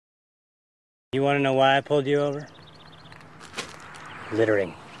You want to know why I pulled you over?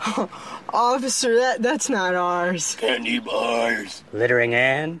 Littering. Officer, that's not ours. Candy bars. Littering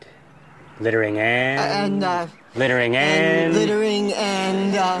and? Littering and? Littering and... Littering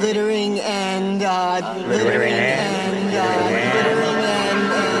and? Littering and... Littering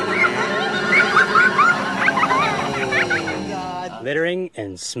and? Littering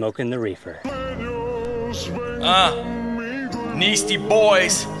and smoking the reefer. NEASTIE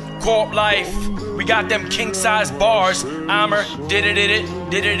boys, CORP life. We got them king-size bars. OMIR, did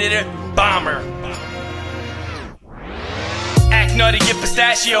it, bomber. Act nutty, get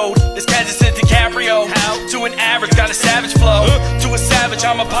pistachioed. This cat's a DiCaprio. To an average, got a savage flow. To a savage,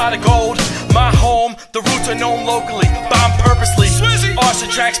 I'm a pot of gold. My home, the roots are known locally. Bomb purposely. Arson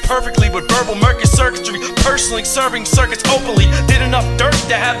tracks perfectly with verbal Mercus circuitry. Personally serving circuits openly. Did enough dirt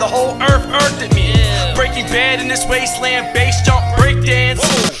to have the whole earth earthed at me. Breaking bad in this wasteland. Bass jump, breakdance.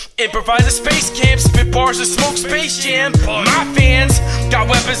 Improvise a space camp. Spit bars and smoke Space Jam. My fans got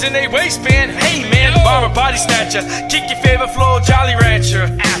weapons in their waistband. Hey man, bomber body snatcher. Kick your favorite flow, Jolly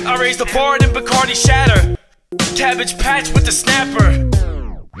Rancher. I raise the bar and Bacardi shatter. Cabbage patch with the snapper.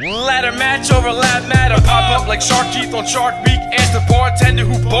 Ladder match over lab matter. Pop up like Shark Teeth on Shark Week. Ask the bartender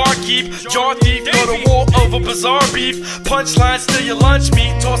who barkeep. Jaw thief, go to war over bizarre beef. Punchline, steal your lunch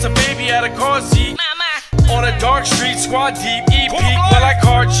meat. Toss a baby out of car seat. On a dark street, squad deep. E-peak while I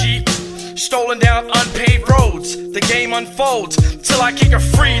card cheat. Stolen down unpaved roads. The game unfolds till I kick her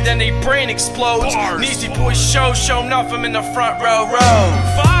free, then they brain explodes. NEASTIE boys show enough, I'm in the front row.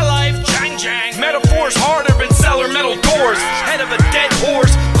 Fire life, jang jang. Metaphors harder than cellar metal doors. Head of a dead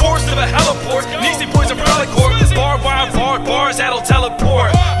horse, course of a heliport. NEASTIE boys umbrella corp. Barbed wire, bars that'll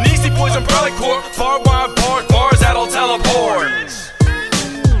teleport. NEASTIE boys umbrella corp. Barbed wire, bars that'll teleport.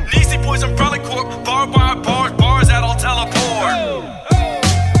 NEASTIE boys umbrella corp. Barbed wire, bars that'll teleport.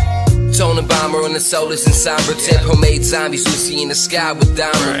 Tone and bomber on the solars and somber tip. Homemade zombies who see in the sky with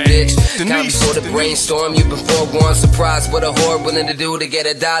diamond, bitch. Come before the brainstorm, you've been forewarned. Surprised what a whore willing to do to get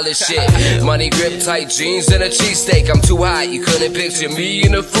 $1 shit. Money grip, tight jeans and a cheesesteak. I'm too hot, you couldn't picture me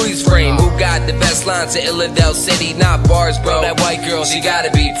in a freeze frame. Who got the best lines in Illidale City? Not bars, bro. That white girl, she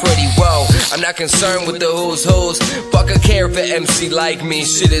gotta be pretty. Whoa, I'm not concerned with the who's. Fuck a care for MC like me,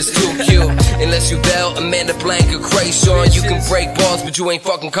 shit is too cute. Unless you Bell, Amanda Blanca, Krayshawn. You can break balls, but you ain't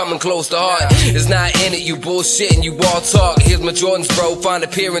fucking coming close to heart. It's not in it, you bullshit and you all talk. Here's my Jordans, bro, find a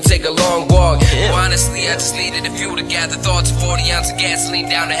pier and take a long walk. Well, honestly, I just needed a few to gather thoughts. 40 ounce of gasoline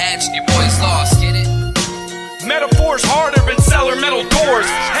down the hatch and your boy's lost, get it? Metaphors harder than cellar metal doors.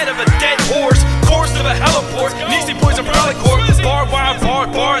 Head of a dead horse, course of a heliport. NEASTIE boys umbrella corp. Barbed wire,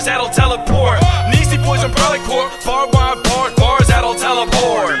 bars that'll teleport. NEASTIE boys umbrella corp. Barbed wire, bars that'll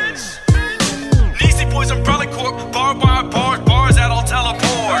teleport. NEASTIE boys umbrella corp. Barbed wire, bars that'll teleport.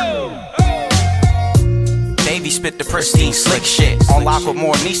 Davie spit the pristine slick shit. On lock with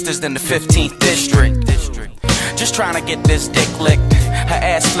more NEASTIEs than the 15th district. Just trying to get this dick licked. Her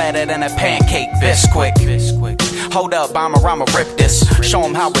ass flatter than a pancake biscuit. Hold up, I'ma rip this. Show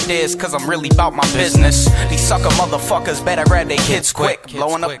 'em how it is, cause I'm really about my business. These sucker motherfuckers better grab their kids quick.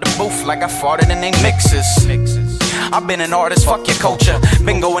 Blowing up the booth like I farted in they mixes. I've been an artist, fuck your culture.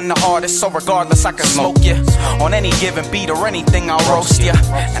 Been going the hardest, so regardless I can smoke you. On any given beat or anything, I'll roast ya.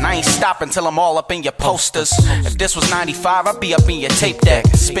 And I ain't stopping till I'm all up in your posters. If this was 95, I'd be up in your tape deck.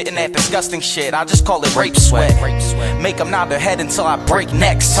 Spitting that disgusting shit, I just call it rape sweat. Make them nod their head until I break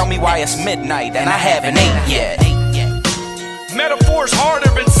necks. Tell me why it's midnight and I haven't ate yet. Metaphors harder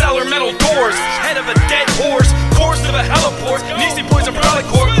than cellar metal doors. Head of a dead horse, course of a heliport. NEASTIE boys umbrella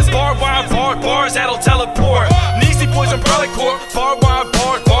corp. Barbed wire, bars that'll teleport. NEASTIE boys umbrella corp. Barbed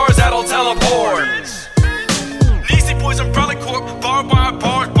wire, bars that'll teleport. NEASTIE boys umbrella corp. Barbed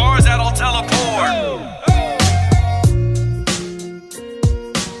wire, bars that'll teleport.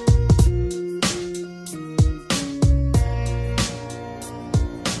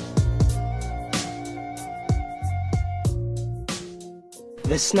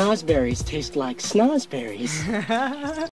 The snozberries taste like snozberries.